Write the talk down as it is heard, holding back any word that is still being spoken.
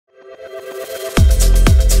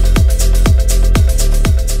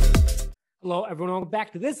Hello, everyone. Welcome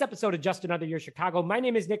back to this episode of Just Another Year Chicago. My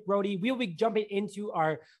name is Nick Brody. We'll be jumping into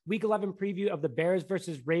our Week 11 preview of the Bears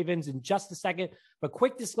versus Ravens in just a second. But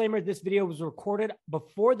quick disclaimer, this video was recorded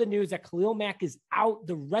before the news that Khalil Mack is out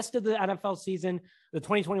the rest of the NFL season, the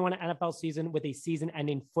 2021 NFL season, with a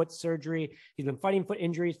season-ending foot surgery. He's been fighting foot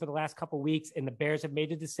injuries for the last couple of weeks, and the Bears have made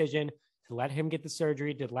the decision to let him get the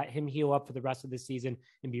surgery, to let him heal up for the rest of the season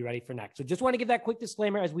and be ready for next. So just want to give that quick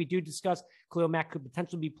disclaimer as we do discuss Khalil Mack could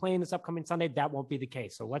potentially be playing this upcoming Sunday. That won't be the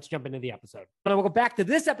case. So let's jump into the episode. Welcome back to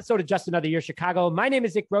this episode of Just Another Year Chicago. My name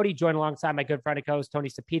is Nick Brody, joined alongside my good friend and co-host Tony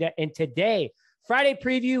Sapita. And today, Friday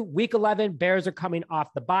preview, Week 11, Bears are coming off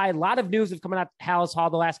the bye. A lot of news has come out of Hallis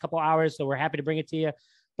Hall the last couple hours, so we're happy to bring it to you.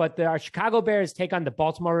 But our Chicago Bears take on the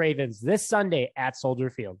Baltimore Ravens this Sunday at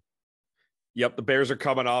Soldier Field. Yep, the Bears are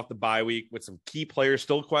coming off the bye week with some key players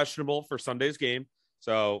still questionable for Sunday's game.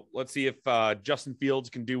 So let's see if Justin Fields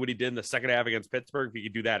can do what he did in the second half against Pittsburgh. If he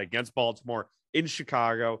could do that against Baltimore in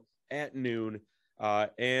Chicago at noon.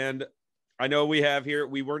 And I know we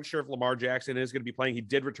weren't sure if Lamar Jackson is going to be playing. He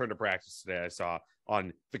did return to practice today, I saw,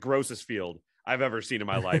 on the grossest field I've ever seen in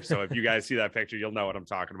my life. So if you guys see that picture, you'll know what I'm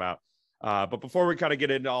talking about. But before we kind of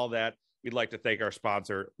get into all that, we'd like to thank our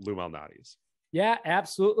sponsor, Lou Malnati's. Yeah,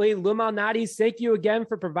 absolutely. Lou Malnati, thank you again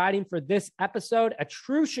for providing for this episode. A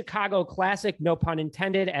true Chicago classic, no pun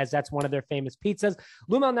intended, as that's one of their famous pizzas.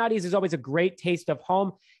 Lou Malnati's is always a great taste of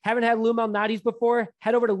home. Haven't had Lou Malnati's before?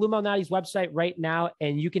 Head over to Lou Malnati's website right now,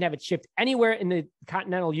 and you can have it shipped anywhere in the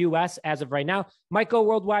continental U.S. as of right now. Might go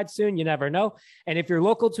worldwide soon. You never know. And if you're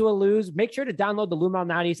local to a Lou's, make sure to download the Lou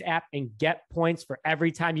Malnati's app and get points for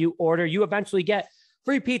every time you order. You eventually get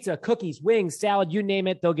free pizza, cookies, wings, salad, you name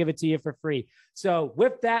it, they'll give it to you for free. So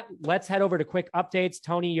with that, let's head over to quick updates.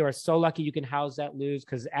 Tony, you are so lucky you can house that Lou's,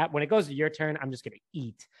 because when it goes to your turn, I'm just going to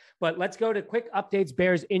eat. But let's go to quick updates.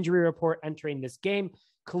 Bears injury report entering this game.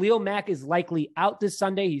 Khalil Mack is likely out this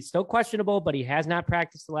Sunday. He's still questionable, but he has not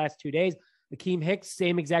practiced the last 2 days. Akiem Hicks,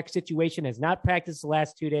 same exact situation, has not practiced the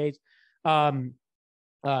last 2 days. Khalil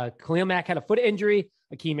Mack had a foot injury.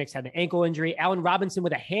 Akiem Hicks had an ankle injury. Allen Robinson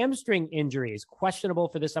with a hamstring injury is questionable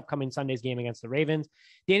for this upcoming Sunday's game against the Ravens.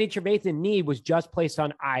 Danny Trevathan knee was just placed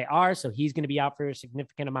on IR, so he's going to be out for a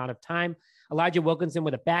significant amount of time. Elijah Wilkinson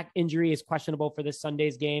with a back injury is questionable for this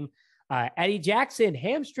Sunday's game. Eddie Jackson,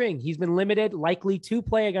 hamstring. He's been limited, likely to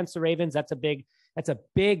play against the Ravens. That's a big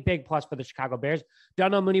plus for the Chicago Bears.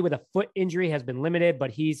 Darnell Mooney with a foot injury has been limited,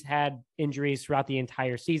 but he's had injuries throughout the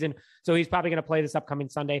entire season. So he's probably going to play this upcoming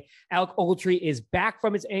Sunday. Alec Ogletree is back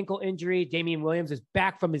from his ankle injury. Damian Williams is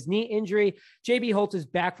back from his knee injury. JB Holtz is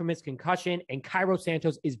back from his concussion. And Cairo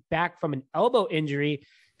Santos is back from an elbow injury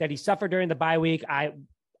that he suffered during the bye week. I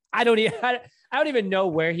don't even know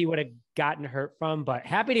where he would have gotten hurt from, but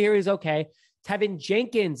happy to hear he's okay. Tevin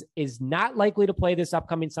Jenkins is not likely to play this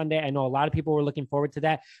upcoming Sunday. I know a lot of people were looking forward to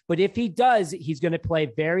that, but if he does, he's going to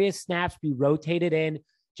play various snaps, be rotated in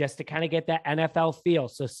just to kind of get that NFL feel.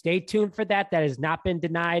 So stay tuned for that. That has not been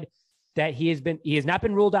denied, that he has not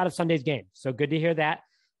been ruled out of Sunday's game. So good to hear that.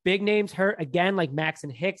 Big names hurt again, like Max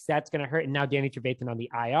and Hicks. That's going to hurt. And now Danny Trevathan on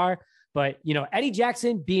the IR. But, Eddie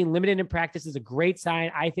Jackson being limited in practice is a great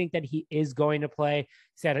sign. I think that he is going to play.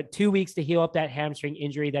 He's had 2 weeks to heal up that hamstring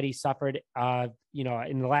injury that he suffered, in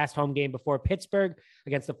the last home game before Pittsburgh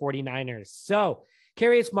against the 49ers. So,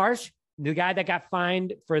 Karius Marsh, the guy that got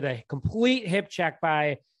fined for the complete hip check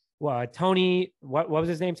by Tony. What was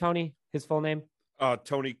his name, Tony? His full name?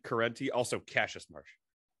 Tony Correnti, also Cassius Marsh.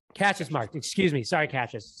 Cassius Mark, excuse me. Sorry,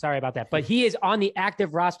 Cassius. Sorry about that. But he is on the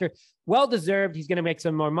active roster. Well-deserved. He's going to make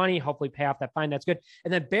some more money, hopefully pay off that fine. That's good.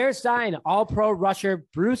 And then Bears sign all-pro rusher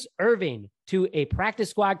Bruce Irving to a practice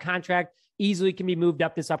squad contract. Easily can be moved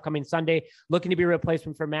up this upcoming Sunday. Looking to be a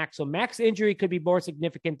replacement for Max. So Max's injury could be more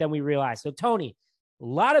significant than we realize. So, Tony, a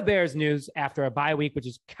lot of Bears news after a bye week, which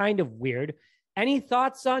is kind of weird. Any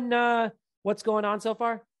thoughts on what's going on so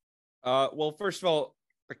far? Well, first of all,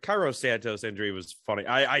 the Cairo Santos injury was funny.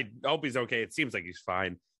 I hope he's okay. It seems like he's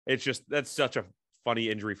fine. It's just, that's such a funny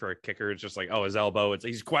injury for a kicker. It's just like, his elbow,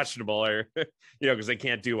 he's questionable, or, because they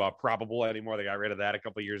can't do probable anymore. They got rid of that a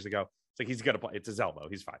couple of years ago. It's like, he's going to play. It's his elbow.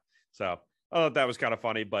 He's fine. So I thought that was kind of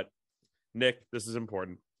funny, but Nick, this is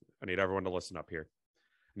important. I need everyone to listen up here.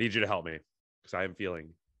 I need you to help me, because I am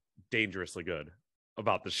feeling dangerously good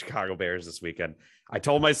about the Chicago Bears this weekend. I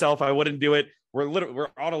told myself I wouldn't do it. We're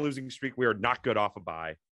on a losing streak. We are not good off a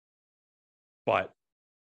bye, but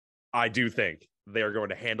I do think they are going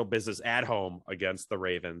to handle business at home against the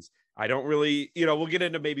Ravens. I don't really, we'll get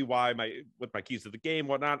into maybe why with my keys to the game,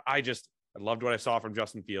 whatnot. I loved what I saw from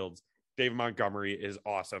Justin Fields. David Montgomery is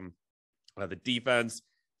awesome. The defense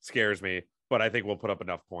scares me, but I think we'll put up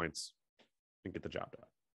enough points and get the job done.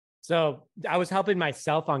 So I was helping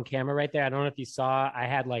myself on camera right there. I don't know if you saw, I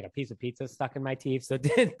had like a piece of pizza stuck in my teeth. So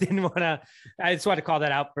didn't want to, I just want to call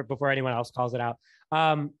that out before anyone else calls it out.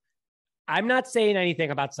 I'm not saying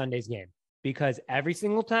anything about Sunday's game because every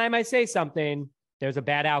single time I say something, there's a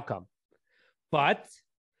bad outcome. But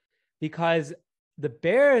because the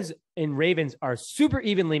Bears and Ravens are super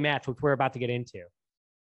evenly matched, which we're about to get into,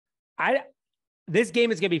 this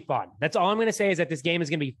game is going to be fun. That's all I'm going to say is that this game is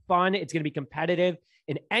going to be fun. It's going to be competitive.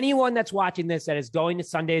 And anyone that's watching this that is going to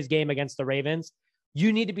Sunday's game against the Ravens,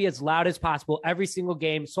 you need to be as loud as possible every single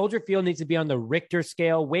game. Soldier Field needs to be on the Richter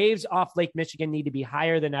scale. Waves off Lake Michigan need to be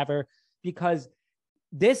higher than ever because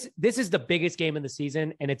this is the biggest game of the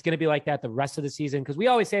season, and it's going to be like that the rest of the season because we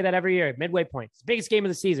always say that every year, midway point. It's the biggest game of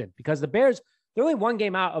the season because the Bears, they're only one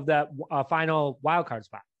game out of the final wildcard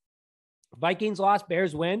spot. Vikings lost,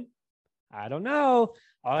 Bears win. I don't know.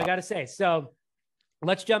 All I got to say. So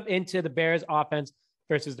let's jump into the Bears offense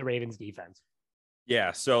versus the Ravens defense.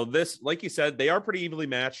 Yeah. So this, like you said, they are pretty evenly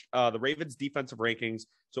matched. The Ravens defensive rankings.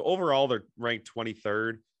 So overall, they're ranked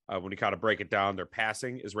 23rd. When you kind of break it down, their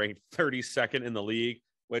passing is ranked 32nd in the league,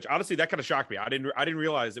 which honestly, that kind of shocked me. I didn't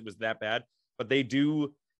realize it was that bad, but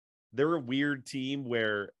they're a weird team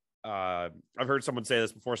where I've heard someone say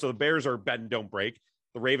this before. So the Bears are bend, don't break.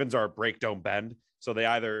 The Ravens are break, don't bend. So they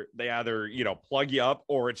either, plug you up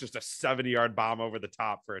or it's just a 70-yard bomb over the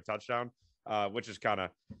top for a touchdown, which is kind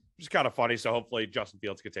of funny. So hopefully Justin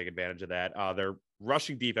Fields could take advantage of that. Their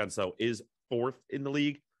rushing defense though is 4th in the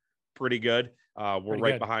league. Pretty good. We're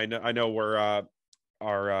right behind. I know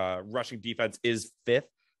our rushing defense is 5th.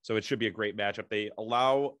 So it should be a great matchup. They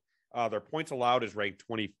allow their points allowed is ranked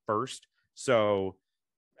 21st. So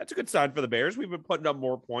that's a good sign for the Bears. We've been putting up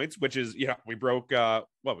more points, which is, we broke 30. Oh,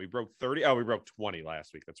 we broke 20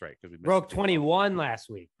 last week. That's right. Because we broke 21 last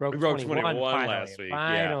week. We broke 21 last week.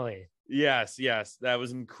 Finally. Yeah. Yes. That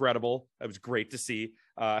was incredible. That was great to see.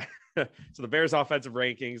 So the Bears offensive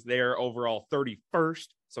rankings, they're overall 31st.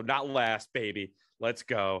 So not last, baby. Let's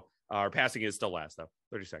go. Our passing is still last though.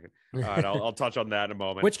 32nd. And I'll touch on that in a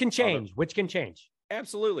moment. Which can change.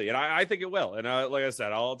 Absolutely. And I think it will. And like I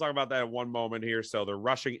said, I'll talk about that in one moment here. So the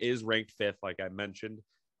rushing is ranked 5th, like I mentioned.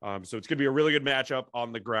 So it's going to be a really good matchup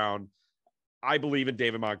on the ground. I believe in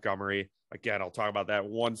David Montgomery. Again, I'll talk about that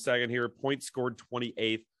 1 second here. Points scored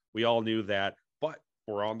 28th. We all knew that, but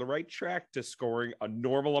we're on the right track to scoring a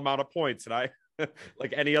normal amount of points. And I,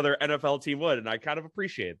 like any other NFL team would. And I kind of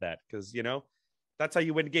appreciate that because, that's how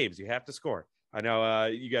you win games. You have to score. I know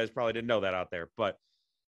you guys probably didn't know that out there, but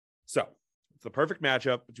so it's the perfect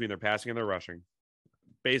matchup between their passing and their rushing.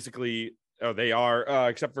 Basically, they are,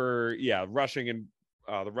 except for, rushing and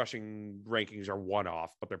the rushing rankings are one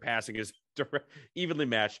off, but their passing is evenly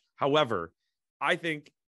matched. However, I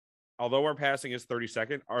think although our passing is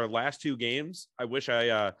 32nd, our last 2 games, I wish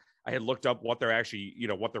I had looked up what they're actually,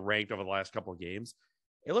 what they're ranked over the last couple of games.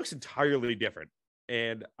 It looks entirely different.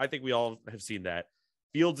 And I think we all have seen that.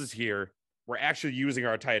 Fields is here. We're actually using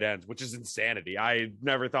our tight ends, which is insanity. I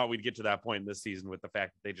never thought we'd get to that point in this season with the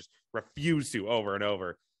fact that they just refuse to over and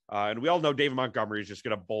over. And we all know David Montgomery is just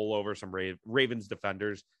going to bowl over some Ravens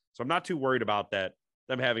defenders. So I'm not too worried about that,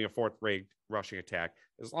 them having a 4th-ranked rushing attack,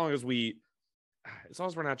 as long as we're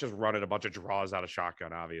not just running a bunch of draws out of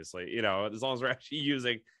shotgun, obviously, as long as we're actually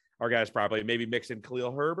using our guys properly, maybe mix in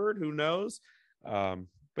Khalil Herbert, who knows?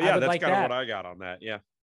 But yeah, that's kind of what I got on that. Yeah.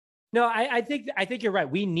 No, I think you're right.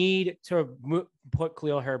 We need to put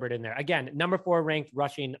Khalil Herbert in there. Again, number 4 ranked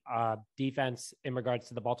rushing defense in regards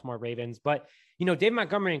to the Baltimore Ravens. But, David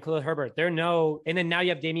Montgomery and Khalil Herbert, and then now you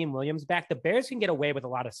have Damian Williams back. The Bears can get away with a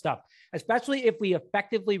lot of stuff, especially if we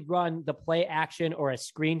effectively run the play action or a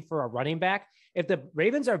screen for a running back. If the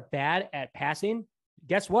Ravens are bad at passing,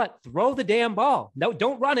 guess what? Throw the damn ball. No,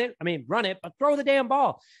 don't run it. I mean, run it, but throw the damn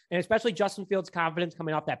ball. And especially Justin Fields' confidence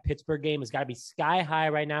coming off that Pittsburgh game has got to be sky high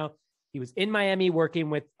right now. He was in Miami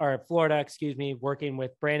Florida, working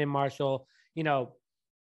with Brandon Marshall.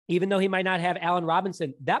 Even though he might not have Allen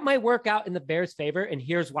Robinson, that might work out in the Bears' favor. And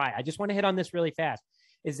here's why. I just want to hit on this really fast,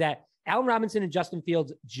 is that Allen Robinson and Justin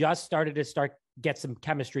Fields just started to get some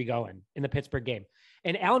chemistry going in the Pittsburgh game.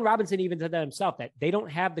 And Allen Robinson even said that himself, that they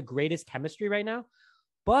don't have the greatest chemistry right now.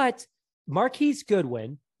 But Marquise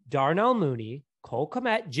Goodwin, Darnell Mooney, Cole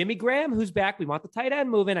Kmet, Jimmy Graham, who's back. We want the tight end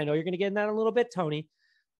moving. I know you're going to get in that in a little bit, Tony.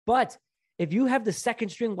 But if you have the second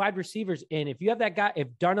string wide receivers in, if you have that guy, if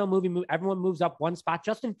Darnell everyone moves up one spot,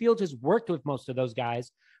 Justin Fields has worked with most of those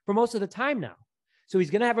guys for most of the time now. So he's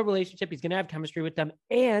going to have a relationship. He's going to have chemistry with them.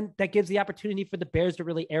 And that gives the opportunity for the Bears to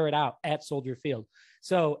really air it out at Soldier Field.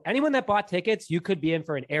 So anyone that bought tickets, you could be in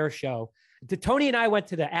for an air show. Tony and I went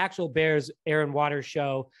to the actual Bears Air and Water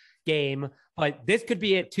show game but this could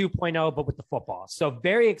be it 2.0, but with the football. So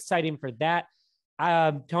very exciting for that.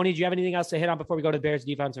 Tony, do you have anything else to hit on before we go to Bears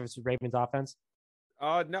defense versus Ravens offense?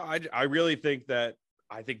 No, I really think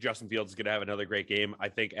I think Justin Fields is going to have another great game. I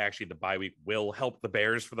think actually the bye week will help the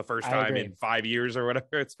Bears for the first time in 5 years or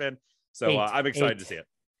whatever it's been. So I'm excited to see it.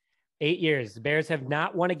 8 years. The Bears have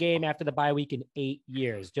not won a game after the bye week in 8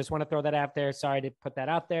 years. Just want to throw that out there. Sorry to put that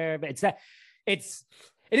out there, but it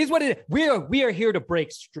is what it is. We are here to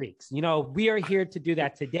break streaks. We are here to do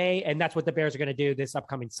that today, and that's what the Bears are going to do this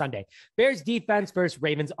upcoming Sunday. Bears defense versus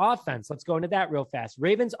Ravens offense. Let's go into that real fast.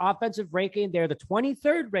 Ravens offensive ranking, they're the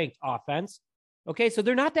 23rd ranked offense. Okay, so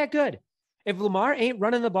they're not that good. If Lamar ain't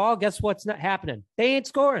running the ball, guess what's not happening? They ain't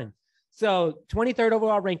scoring. So 23rd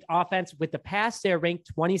overall ranked offense. With the pass, they're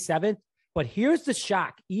ranked 27th. But here's the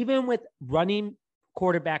shock. Even with running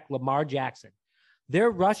quarterback Lamar Jackson, their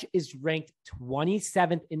rush is ranked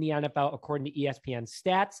 27th in the NFL, according to ESPN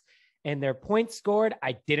stats, and their points scored,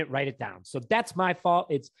 I didn't write it down. So that's my fault.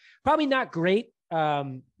 It's probably not great.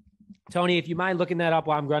 Tony, if you mind looking that up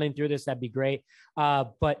while I'm running through this, that'd be great.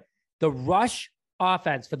 But the rush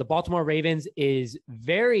offense for the Baltimore Ravens is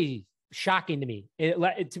very shocking to me,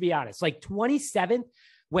 to be honest. Like 27th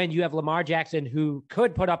when you have Lamar Jackson, who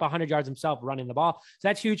could put up 100 yards himself running the ball. So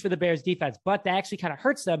that's huge for the Bears defense, but that actually kind of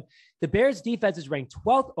hurts them. The Bears defense is ranked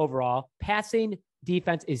 12th overall. Passing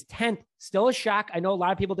defense is 10th. Still a shock. I know a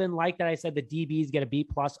lot of people didn't like that I said the DBs get a B+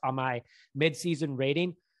 on my midseason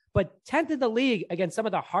rating, but 10th in the league against some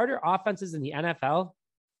of the harder offenses in the NFL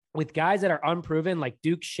with guys that are unproven, like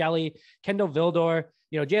Duke Shelley, Kendall Vildor.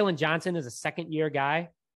 Jalen Johnson is a second-year guy.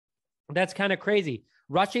 That's kind of crazy.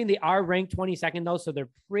 Rushing, they are ranked 22nd, though, so they're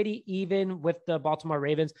pretty even with the Baltimore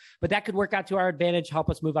Ravens, but that could work out to our advantage, help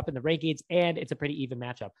us move up in the rankings, and it's a pretty even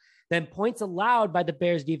matchup. Then points allowed by the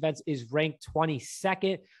Bears defense is ranked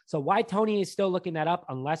 22nd. So why Tony is still looking that up,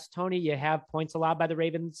 unless, Tony, you have points allowed by the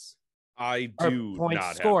Ravens? I do points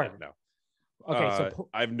not scored. have them, no. Okay,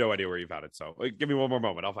 I have no idea where you found it, so give me one more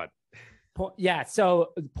moment. I'll find it. Yeah,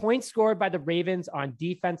 so points scored by the Ravens on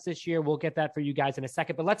defense this year. We'll get that for you guys in a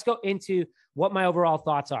second, but let's go into what my overall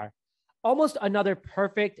thoughts are. Almost another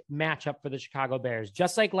perfect matchup for the Chicago Bears.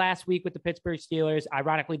 Just like last week with the Pittsburgh Steelers,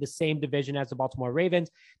 ironically the same division as the Baltimore Ravens.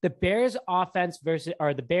 The Bears defense versus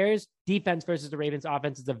the Ravens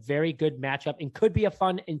offense is a very good matchup and could be a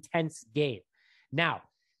fun, intense game. Now,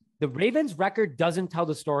 the Ravens record doesn't tell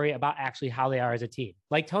the story about actually how they are as a team.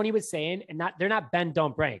 Like Tony was saying, they're not bend,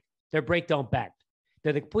 don't break. They're break, don't bend.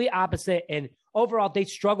 They're the complete opposite. And overall, they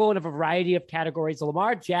struggle in a variety of categories.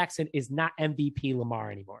 Lamar Jackson is not MVP Lamar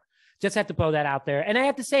anymore. Just have to throw that out there. And I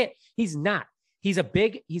have to say it, he's not. He's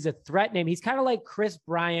a threat name. He's kind of like Chris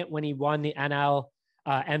Bryant when he won the NL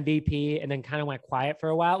MVP and then kind of went quiet for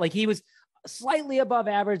a while. Like he was slightly above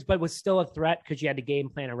average, but was still a threat because you had to game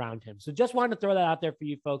plan around him. So just wanted to throw that out there for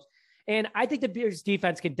you folks. And I think the Bears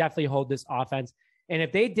defense can definitely hold this offense. And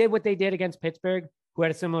if they did what they did against Pittsburgh, who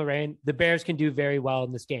had a similar reign, the Bears can do very well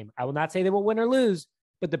in this game. I will not say they will win or lose,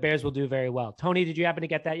 but the Bears will do very well. Tony, did you happen to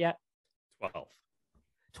get that yet?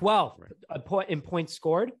 12 right. In points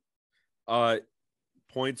scored?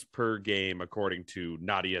 Points per game, according to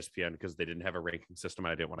not ESPN, because they didn't have a ranking system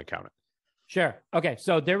and I didn't want to count it. Sure. Okay,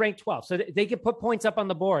 so they're ranked 12. So they can put points up on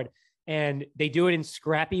the board, and they do it in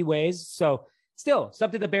scrappy ways. So still,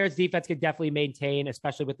 something the Bears defense could definitely maintain,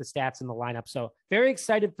 especially with the stats in the lineup. So very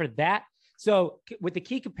excited for that. So with the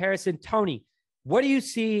key comparison, Tony, what do you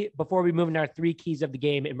see before we move into our 3 keys of the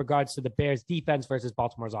game in regards to the Bears defense versus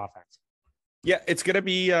Baltimore's offense? Yeah, it's gonna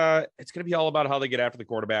be all about how they get after the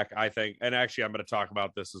quarterback, I think. And actually, I'm going to talk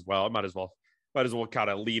about this as well. I might as well kind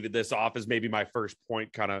of lead this off as maybe my first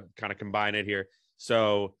point, kind of combine it here.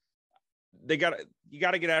 So you got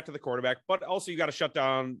to get after the quarterback, but also you got to shut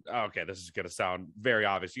down. Okay, this is going to sound very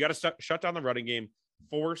obvious. You got to shut down the running game,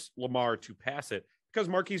 force Lamar to pass it. Because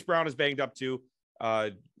Marquise Brown is banged up too.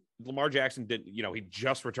 Lamar Jackson he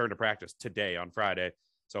just returned to practice today on Friday.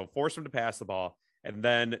 So force him to pass the ball. And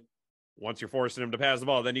then once you're forcing him to pass the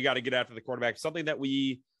ball, then you got to get after the quarterback. Something that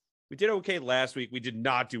we did okay last week. We did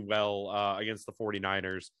not do well against the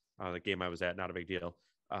 49ers. The game I was at, not a big deal.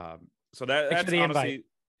 So that's honestly,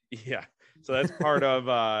 yeah. So that's part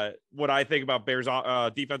of what I think about Bears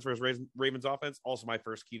defense versus Ravens offense. Also my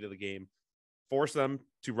first key to the game. Force them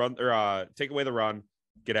to run or take away the run,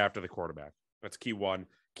 get after the quarterback. That's key 1.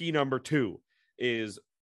 Key number 2 is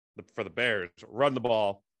for the Bears, run the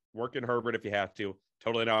ball, work in Herbert if you have to.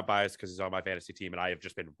 Totally not biased because he's on my fantasy team and I have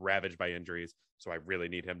just been ravaged by injuries. So I really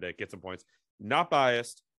need him to get some points. Not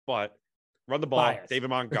biased, but run the ball. David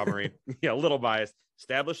Montgomery. Yeah, a little biased.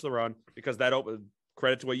 Establish the run because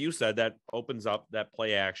credit to what you said, that opens up that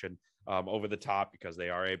play action over the top because they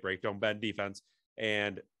are a break, don't bend defense.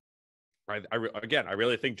 And I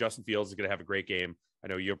really think Justin Fields is going to have a great game. I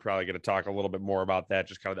know you're probably going to talk a little bit more about that,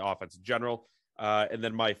 just kind of the offense in general. And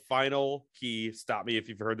then my final key, stop me if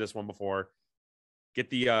you've heard this one before,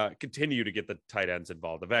 continue to get the tight ends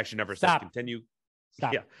involved. I've actually never said continue.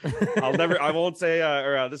 Stop. Yeah, I won't say,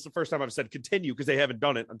 this is the first time I've said continue because they haven't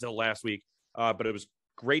done it until last week. But it was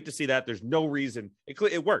great to see that. There's no reason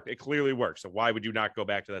it worked. It clearly worked. So why would you not go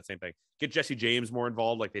back to that same thing? Get Jesse James more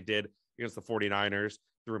involved like they did against the 49ers,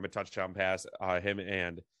 threw him a touchdown pass. Him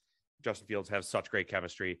and Justin Fields have such great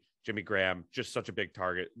chemistry. Jimmy Graham, just such a big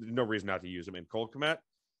target. No reason not to use him. And Cole Kmet,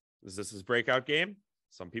 is this his breakout game?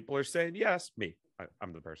 Some people are saying yes. Me,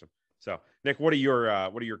 I'm the person. So, Nick, what are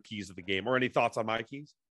your keys of the game, or any thoughts on my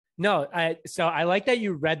keys? No, so I like that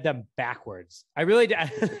you read them backwards. I really do.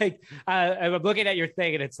 Like, I'm looking at your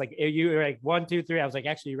thing, and it's like you were like 1, 2, 3. I was like,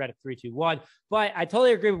 actually, you read it 3, 2, 1. But I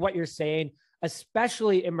totally agree with what you're saying,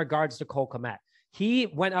 especially in regards to Cole Kmet. He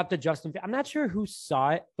went up to Justin. I'm not sure who saw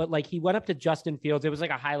it, but like he went up to Justin Fields. It was like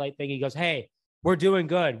a highlight thing. He goes, "Hey, we're doing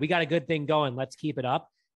good. We got a good thing going. Let's keep it up."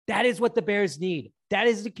 That is what the Bears need. That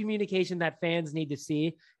is the communication that fans need to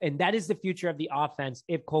see. And that is the future of the offense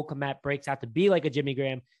if Cole Kmet breaks out to be like a Jimmy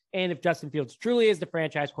Graham. And if Justin Fields truly is the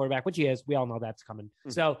franchise quarterback, which he is, we all know that's coming.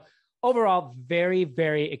 So overall, very,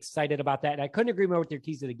 very excited about that. And I couldn't agree more with your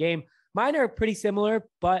keys to the game. Mine are pretty similar,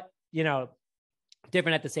 but,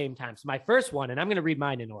 different at the same time. So my first one, and I'm going to read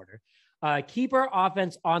mine in order, keep our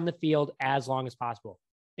offense on the field as long as possible.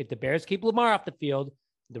 If the Bears keep Lamar off the field,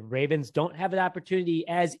 the Ravens don't have an opportunity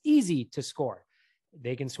as easy to score.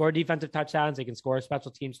 They can score defensive touchdowns. They can score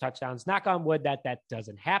special teams touchdowns. Knock on wood that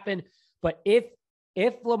doesn't happen. But if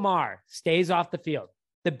Lamar stays off the field,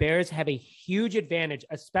 the Bears have a huge advantage,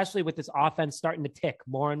 especially with this offense starting to tick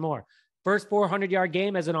more and more. First 400-yard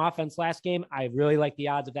game as an offense last game. I really like the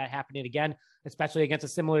odds of that happening again, especially against a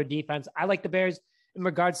similar defense. I like the Bears in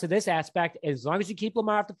regards to this aspect. As long as you keep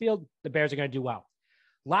Lamar off the field, the Bears are going to do well.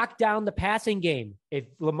 Lock down the passing game. If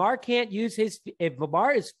Lamar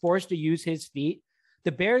is forced to use his feet,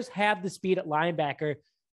 the Bears have the speed at linebacker.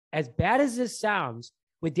 As bad as this sounds,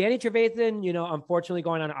 with Danny Trevathan, unfortunately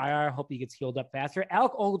going on IR, I hope he gets healed up faster.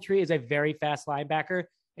 Alec Ogletree is a very fast linebacker,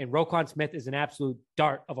 and Roquan Smith is an absolute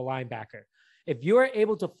dart of a linebacker. If you are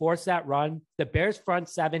able to force that run, the Bears front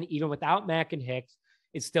seven, even without Mack and Hicks,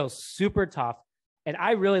 is still super tough. And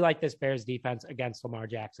I really like this Bears defense against Lamar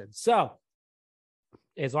Jackson. So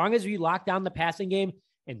as long as we lock down the passing game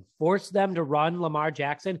and force them to run Lamar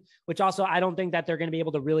Jackson, which also I don't think that they're going to be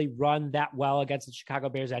able to really run that well against the Chicago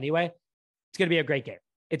Bears anyway, it's going to be a great game.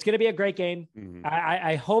 It's going to be a great game. Mm-hmm.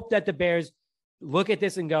 I hope that the Bears look at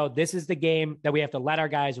this and go, this is the game that we have to let our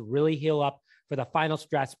guys really heal up for the final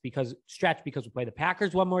stretch because we play the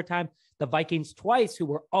Packers one more time, the Vikings twice, who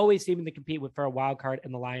we're always seeming to compete with for a wild card,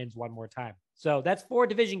 and the Lions one more time. So that's 4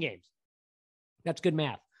 division games. That's good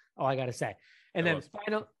math. All I got to say. And then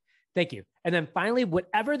thank you. And then finally,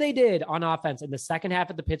 whatever they did on offense in the second half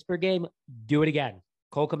of the Pittsburgh game, do it again.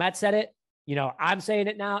 Cole Kmet said it. I'm saying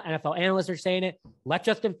it now. NFL analysts are saying it. Let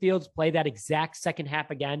Justin Fields play that exact second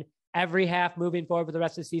half again, every half moving forward for the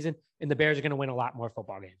rest of the season, and the Bears are going to win a lot more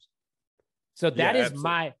football games. So that is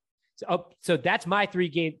absolutely. So that's my 3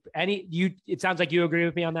 game. It sounds like you agree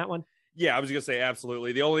with me on that one. Yeah, I was going to say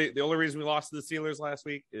absolutely. The only reason we lost to the Steelers last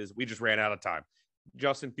week is we just ran out of time.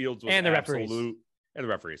 Justin Fields was and the referees. And the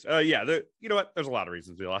refereees. You know what? There's a lot of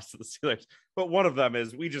reasons we lost to the Steelers, but one of them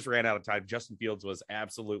is we just ran out of time. Justin Fields was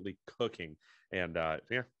absolutely cooking. And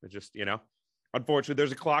it just, unfortunately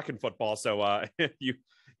there's a clock in football. So you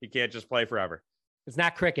can't just play forever. It's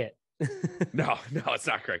not cricket. No, it's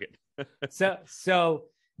not cricket. So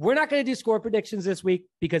we're not going to do score predictions this week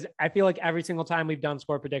because I feel like every single time we've done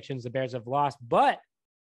score predictions, the Bears have lost, but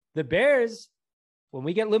the Bears, when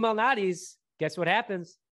we get Lou Malnati's, guess what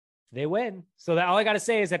happens? They win. So all I got to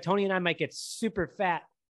say is that Tony and I might get super fat,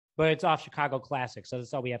 but it's off Chicago Classic. So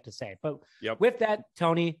that's all we have to say. But With that,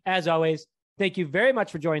 Tony, as always, thank you very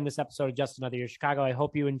much for joining this episode of Just Another Year Chicago. I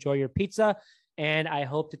hope you enjoy your pizza, and I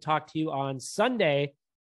hope to talk to you on Sunday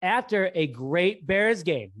after a great Bears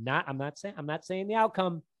game. I'm not saying the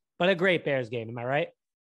outcome, but a great Bears game. Am I right?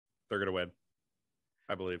 They're going to win,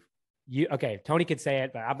 I believe. Okay, Tony could say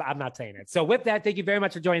it, but I'm not saying it. So with that, thank you very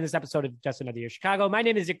much for joining this episode of Just Another Year Chicago. My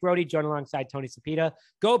name is Nick Brody, joined alongside Tony Sapita.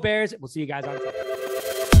 Go Bears. We'll see you guys on Sunday.